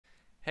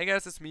Hey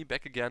guys, it's me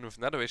back again with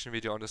another reaction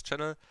video on this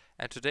channel,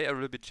 and today I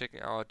will be checking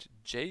out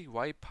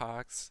J.Y.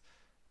 Park's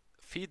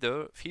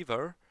Fever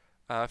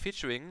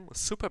featuring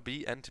Super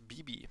B and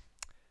BIBI.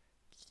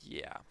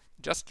 Yeah,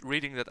 just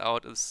reading that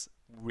out is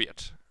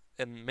weird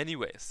in many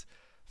ways.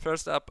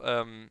 First up,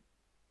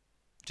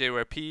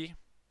 J.Y.P.,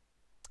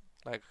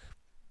 like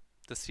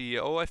the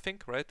CEO, I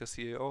think, right? The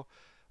CEO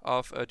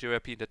of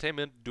J.Y.P.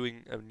 Entertainment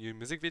doing a new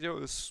music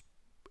video is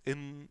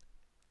in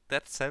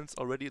that sense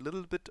already a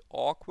little bit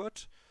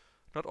awkward.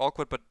 Not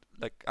awkward, but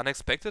like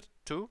unexpected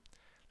too.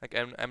 Like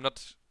I'm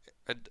not,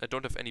 I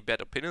don't have any bad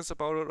opinions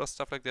about it or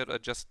stuff like that. I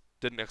just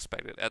didn't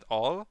expect it at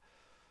all.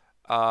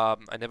 I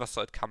never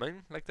saw it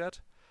coming like that.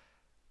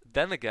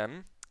 Then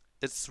again,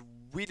 it's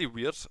really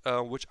weird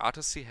which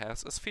artists he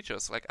has as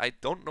features. Like I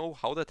don't know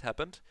how that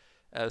happened.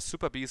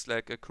 Super B is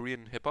like a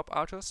Korean hip hop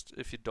artist.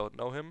 If you don't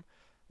know him,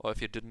 or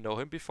if you didn't know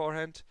him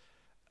beforehand,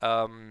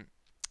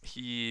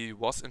 he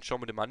was in Show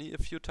Me the Money a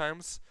few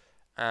times.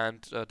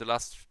 And the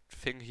last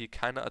thing he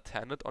kind of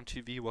attended on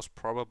TV was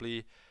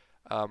probably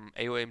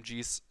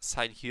AOMG's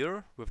Sign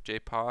Here with Jay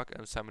Park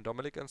and Simon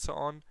Dominic and so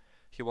on.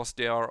 He was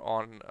there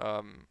on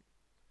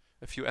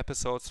a few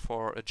episodes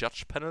for a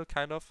judge panel,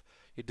 kind of.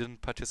 He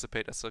didn't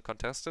participate as a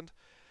contestant.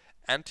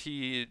 And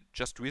he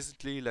just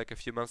recently, like a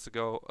few months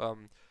ago,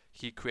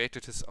 he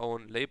created his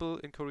own label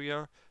in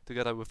Korea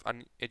together with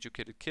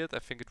Uneducated Kid. I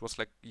think it was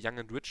like Young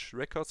and Rich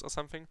Records or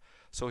something.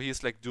 So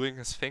he's like doing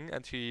his thing,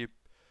 and he,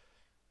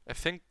 I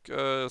think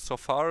so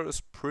far is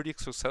pretty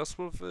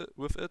successful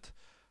with it,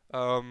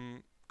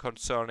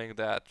 concerning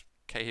that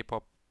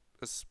K-hip-hop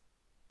is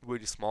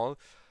really small,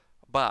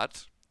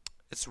 but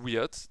it's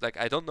weird. Like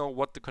I don't know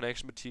what the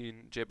connection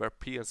between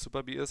J.Y.P. and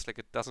Super B is. Like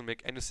it doesn't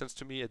make any sense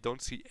to me. I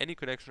don't see any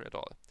connection at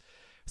all.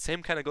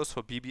 Same kind of goes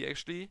for BIBI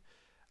actually.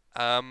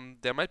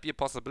 There might be a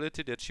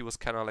possibility that she was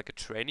kind of like a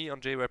trainee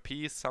on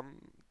J.Y.P.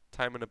 some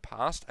time in the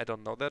past. I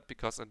don't know that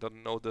because I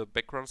don't know the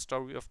background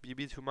story of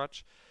BIBI too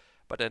much.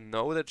 But I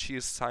know that she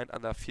is signed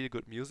under Feel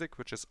Good Music,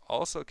 which is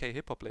also a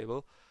K-hip-hop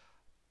label,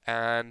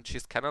 and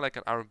she's kind of like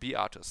an R&B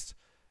artist.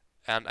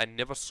 And I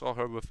never saw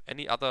her with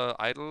any other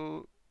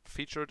idol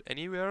featured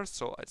anywhere,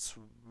 so it's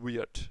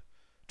weird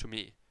to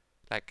me.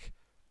 Like,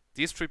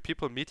 these three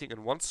people meeting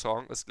in one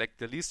song is like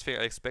the least thing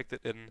I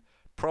expected in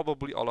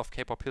probably all of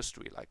K-pop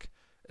history. Like,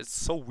 it's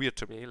so weird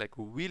to me, like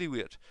really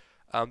weird.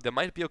 There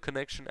might be a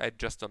connection I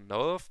just don't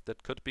know of.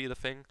 That could be the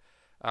thing.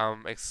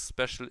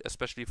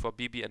 Especially for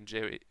BIBI and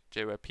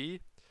J.Y.P.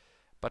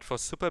 But for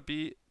Super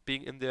B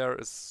being in there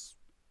is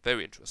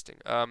very interesting.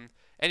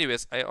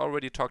 Anyways, I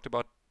already talked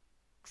about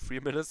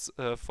 3 minutes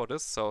for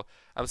this, so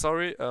I'm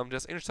sorry.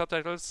 Just English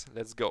subtitles.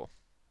 Let's go.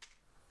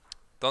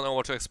 Don't know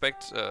what to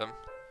expect.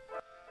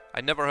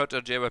 I never heard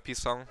a J.Y.P.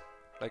 song,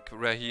 like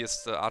where he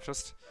is the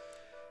artist.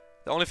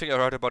 The only thing I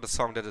heard about the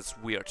song that is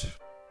weird.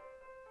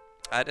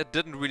 And it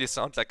didn't really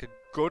sound like a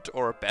good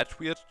or a bad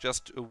weird,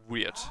 just a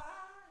weird.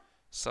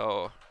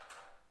 So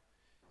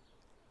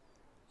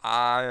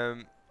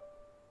I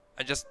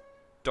just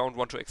don't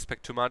want to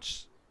expect too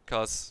much,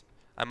 because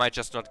I might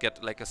just not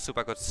get like a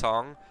super good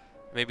song.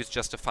 Maybe it's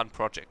just a fun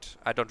project.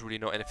 I don't really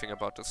know anything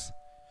about this.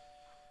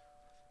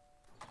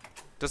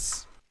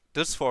 This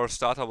for a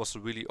starter was a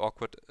really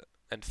awkward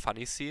and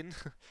funny scene,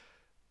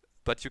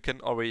 but you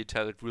can already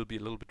tell it will be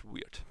a little bit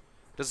weird.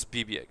 This is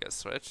BIBI, I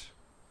guess, right?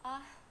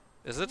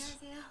 Is it?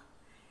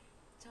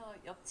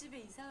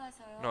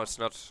 No, it's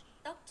not.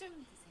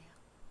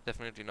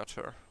 Definitely not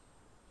her.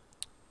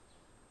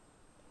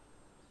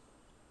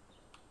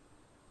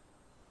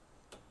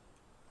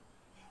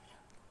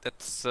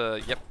 That's,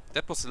 yep,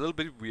 that was a little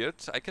bit weird,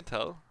 I can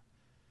tell.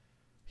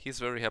 He's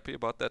very happy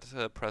about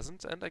that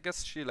present, and I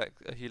guess he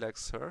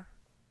likes her.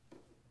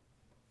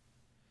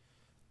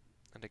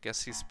 And I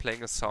guess he's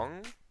playing a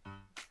song.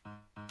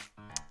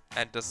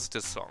 And this is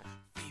this song.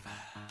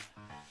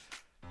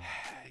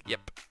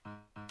 Yep.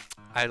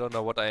 I don't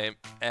know what I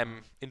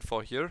am in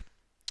for here.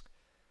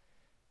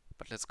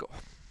 But let's go.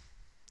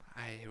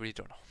 I really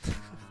don't know.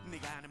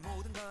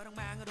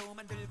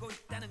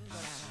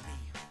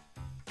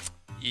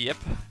 Yep.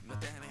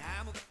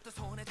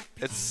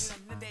 It's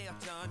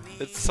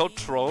so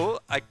troll,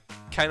 I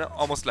kinda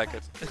almost like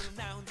it.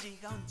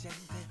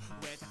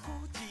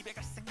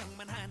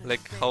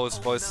 Like how his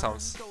voice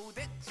sounds.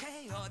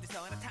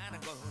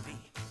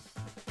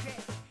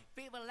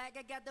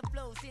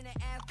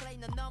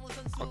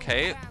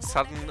 Okay,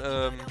 sudden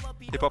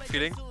hip-hop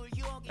feeling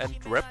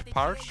and rap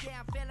part,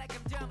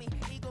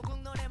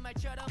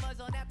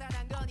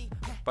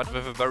 but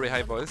with a very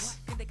high voice.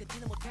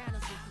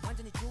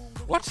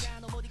 What?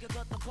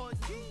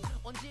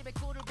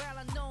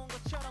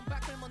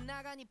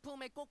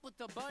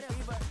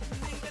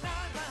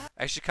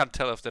 I actually can't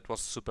tell if that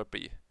was Super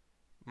B.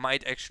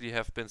 Might actually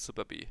have been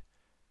Super B,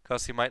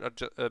 because he might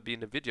not be in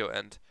the video,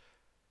 and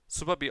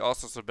Super B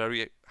also has a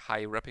very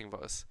high rapping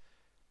voice.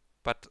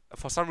 But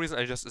for some reason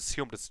I just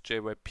assumed it's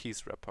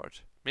J.Y.P.'s rap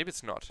part. Maybe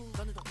it's not. It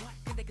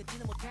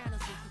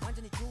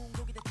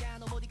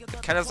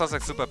kinda sounds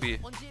like Super B.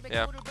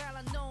 Yeah.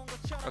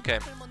 Okay.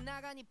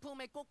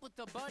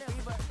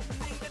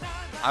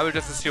 I will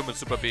just assume it's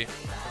Super B.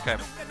 Okay.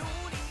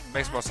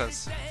 Makes more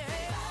sense.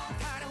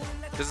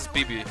 This is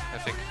BIBI, I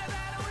think.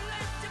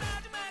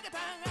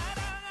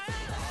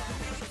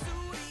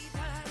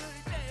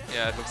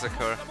 Yeah, it looks like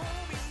her.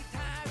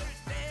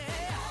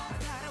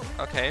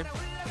 Okay.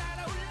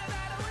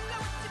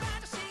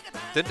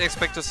 Didn't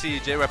expect to see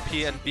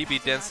JYP and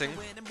BIBI dancing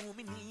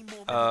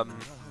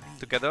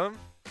together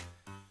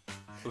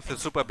with the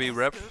Super B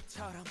rap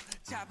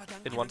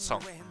in one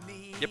song.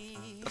 Yep,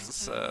 this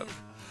is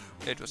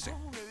interesting.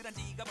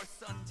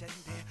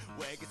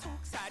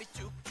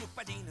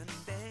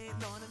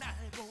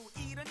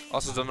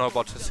 Also don't know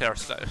about his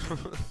hairstyle.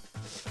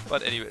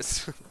 But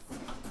anyways.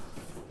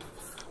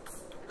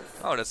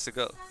 Oh, that's the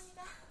girl.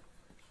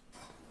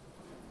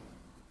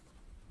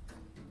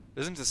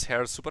 Isn't his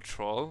hair super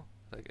troll?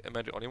 Like, am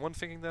I the only one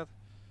thinking that?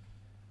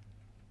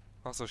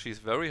 Also, she's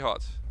very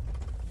hot.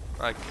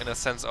 Like, in a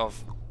sense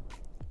of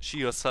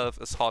she herself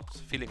is hot,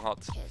 feeling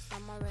hot.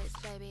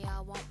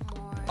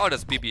 Oh,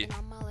 that's BIBI.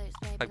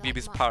 Like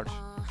BIBI's part.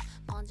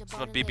 It's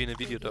not BIBI in the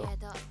video though.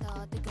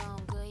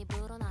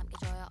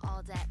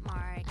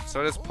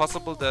 So it's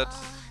possible that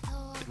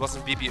it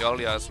wasn't BIBI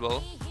earlier as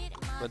well,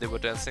 when they were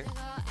dancing.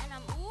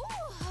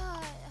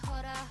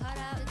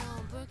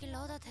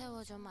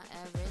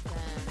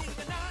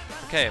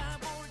 Okay,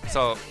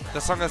 so the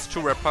song has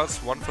two rap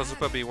parts, one for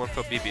Super B, one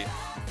for BIBI.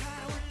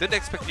 Didn't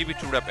expect BIBI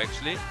to rap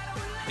actually,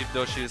 even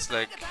though she's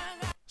like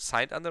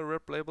signed under a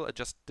rap label. I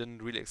just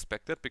didn't really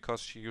expect it because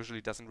she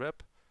usually doesn't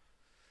rap.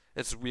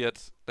 It's weird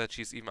that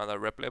she's even under a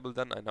rap label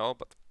then, I know,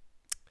 but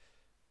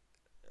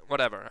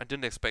whatever, I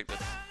didn't expect it.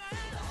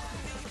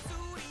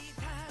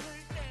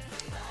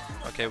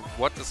 Okay,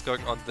 what is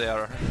going on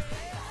there?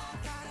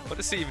 What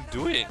is he even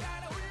doing?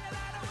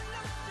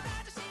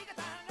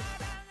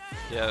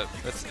 Yeah,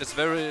 it's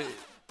very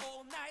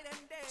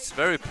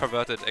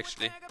perverted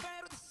actually.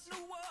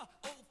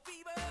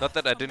 Not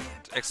that I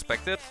didn't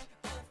expect it.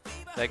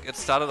 Like, it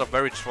started off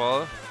very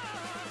troll,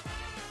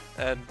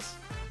 and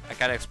I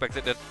kinda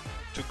expected it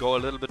to go a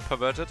little bit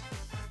perverted.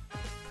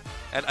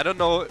 And I don't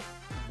know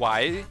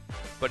why,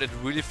 but it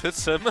really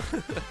fits him.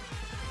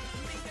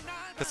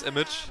 His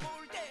image.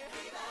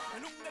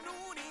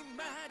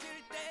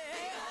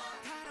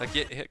 Like,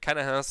 he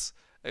kinda has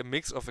a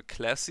mix of a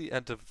classy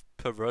and a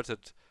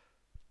perverted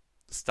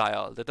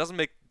style. That doesn't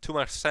make too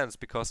much sense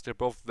because they're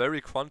both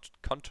very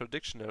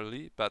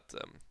contradictionally, but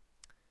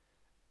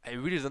I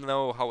really don't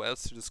know how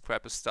else to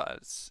describe his style.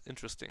 It's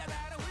interesting.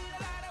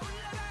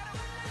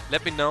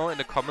 Let me know in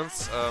the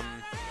comments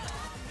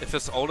if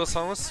his older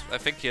songs, I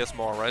think he has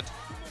more, right?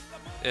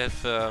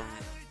 If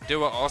they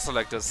were also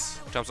like this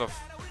in terms of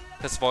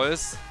his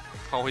voice,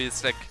 how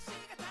he's like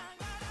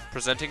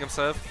presenting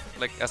himself,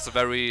 like as a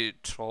very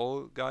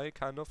troll guy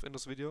kind of in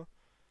this video.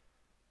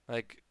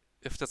 Like,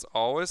 if this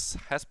always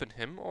has been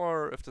him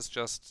or if this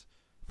just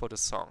for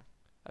this song,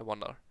 I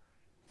wonder.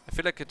 I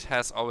feel like it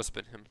has always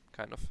been him,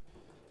 kind of.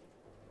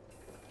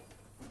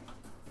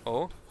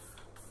 Oh.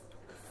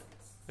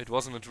 It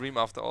wasn't a dream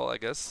after all, I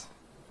guess.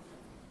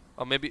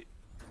 Or maybe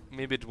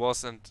it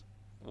wasn't.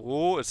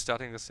 Oh, it's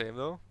starting the same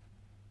though.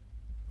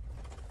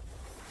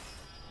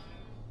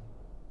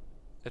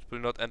 It will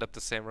not end up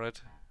the same,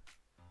 right?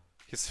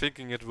 He's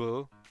thinking it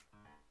will.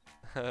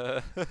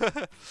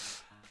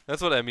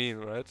 That's what I mean,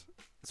 right?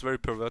 It's very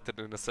perverted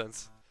in a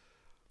sense.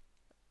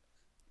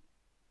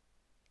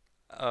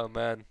 Oh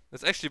man,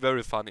 it's actually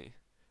very funny.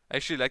 I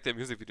actually like the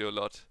music video a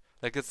lot.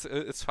 Like,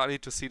 it's funny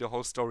to see the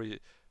whole story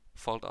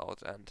fold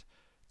out and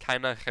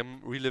kinda him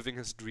reliving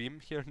his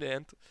dream here in the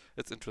end.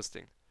 It's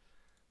interesting.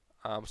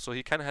 So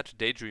he kinda had a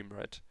daydream,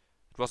 right?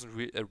 It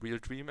wasn't a real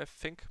dream, I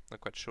think.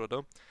 Not quite sure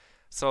though.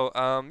 So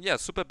yeah,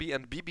 Super B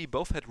and BIBI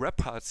both had rap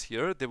parts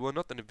here. They were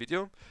not in the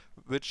video,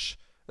 which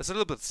is a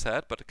little bit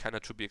sad, but kinda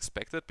to be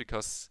expected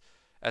because,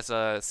 as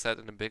I said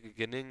in the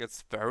beginning,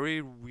 it's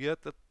very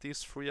weird that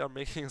these three are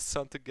making a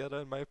song together,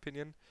 in my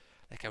opinion.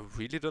 Like, I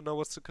really don't know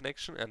what's the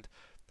connection and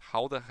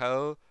how the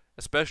hell,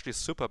 especially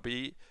Super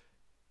B,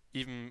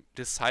 even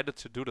decided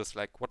to do this.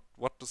 Like,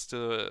 what is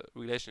the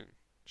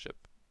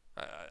relationship?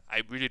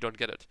 I really don't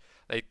get it.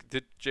 Like,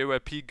 did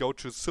JYP go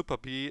to Super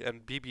B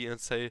and BIBI and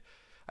say,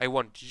 I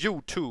want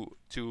you two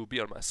to be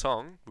on my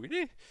song?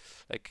 Really?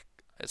 Like,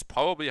 it's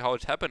probably how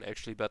it happened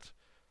actually, but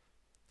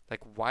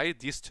like, why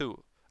these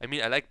two? I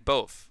mean, I like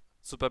both.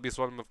 Super B is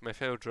one of my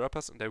favorite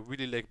rappers, and I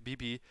really like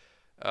BIBI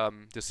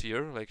this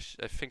year. Like,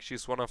 I think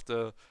she's one of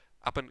the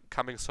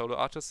up-and-coming solo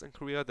artists in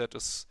Korea that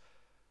is,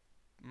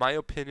 my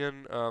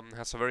opinion,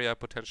 has a very high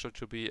potential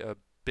to be a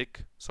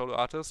big solo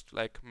artist,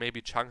 like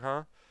maybe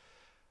Changha.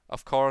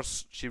 Of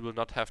course, she will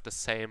not have the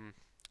same,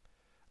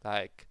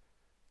 like,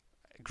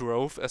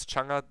 growth as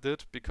Changha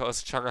did,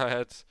 because Changha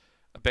had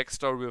a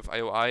backstory with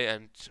IOI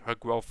and her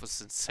growth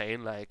was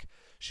insane. Like,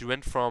 she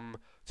went from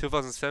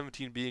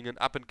 2017 being an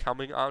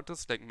up-and-coming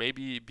artist, like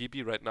maybe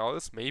BIBI right now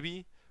is,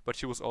 maybe, but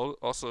she was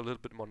also a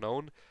little bit more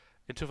known.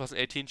 In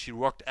 2018 she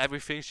rocked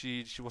everything,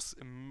 she was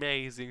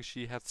amazing,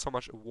 she had so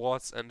much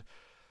awards, and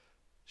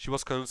she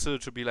was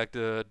considered to be like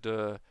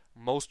the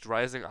most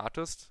rising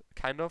artist,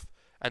 kind of.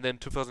 And then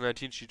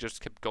 2019 she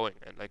just kept going,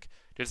 and like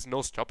there's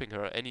no stopping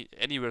her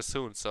anywhere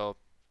soon. So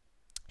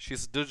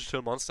she's a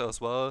digital monster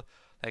as well.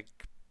 Like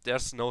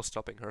there's no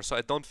stopping her. So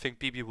I don't think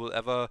BIBI will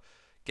ever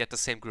get the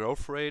same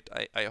growth rate.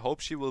 I hope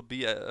she will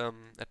be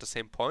at the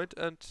same point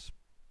at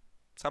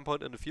some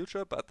point in the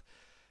future. But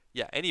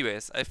yeah,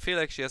 anyways, I feel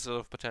like she has a lot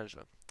of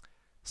potential.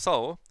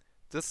 So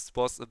this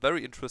was a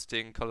very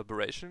interesting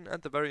collaboration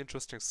and a very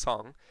interesting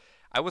song.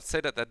 I would say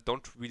that I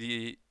don't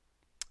really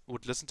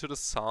would listen to the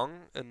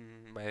song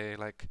in my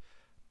like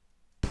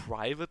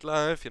private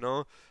life, you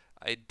know.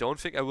 I don't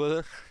think I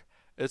will.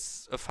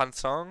 It's a fun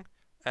song,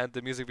 and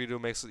the music video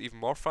makes it even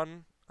more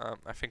fun.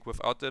 I think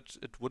without it,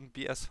 it wouldn't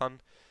be as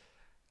fun.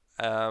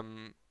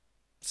 Um,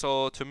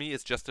 so to me,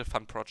 it's just a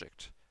fun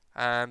project,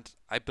 and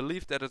I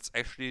believe that it's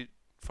actually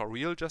for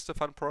real just a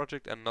fun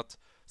project and not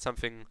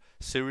something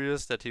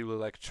serious that he will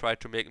like try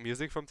to make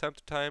music from time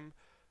to time.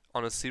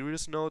 On a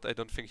serious note, I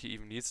don't think he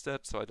even needs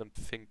that, so I don't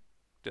think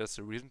there's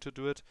a reason to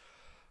do it.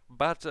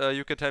 But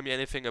you can tell me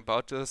anything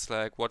about this,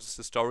 like what is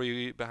the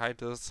story behind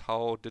this?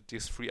 How did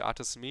these three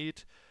artists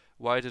meet?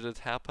 Why did it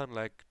happen?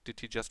 Like,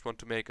 did he just want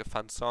to make a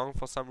fun song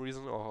for some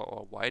reason,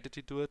 or why did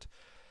he do it?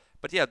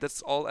 But yeah,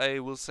 that's all I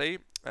will say.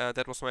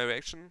 That was my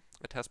reaction.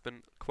 It has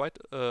been quite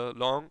a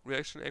long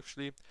reaction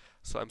actually,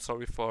 so I'm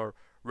sorry for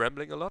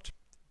rambling a lot.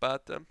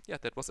 But yeah,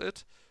 that was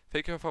it.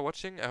 Thank you for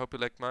watching. I hope you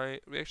liked my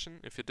reaction.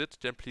 If you did,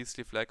 then please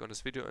leave a like on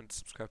this video and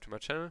subscribe to my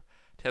channel.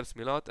 It helps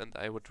me a lot and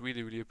I would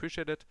really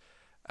appreciate it.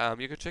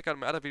 You can check out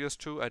my other videos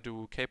too. I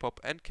do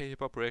K-pop and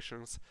K-hip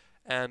reactions.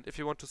 And if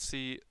you want to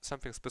see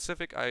something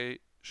specific I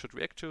should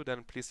react to,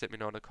 then please let me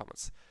know in the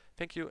comments.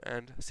 Thank you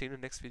and see you in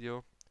the next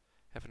video.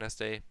 Have a nice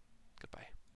day. Goodbye.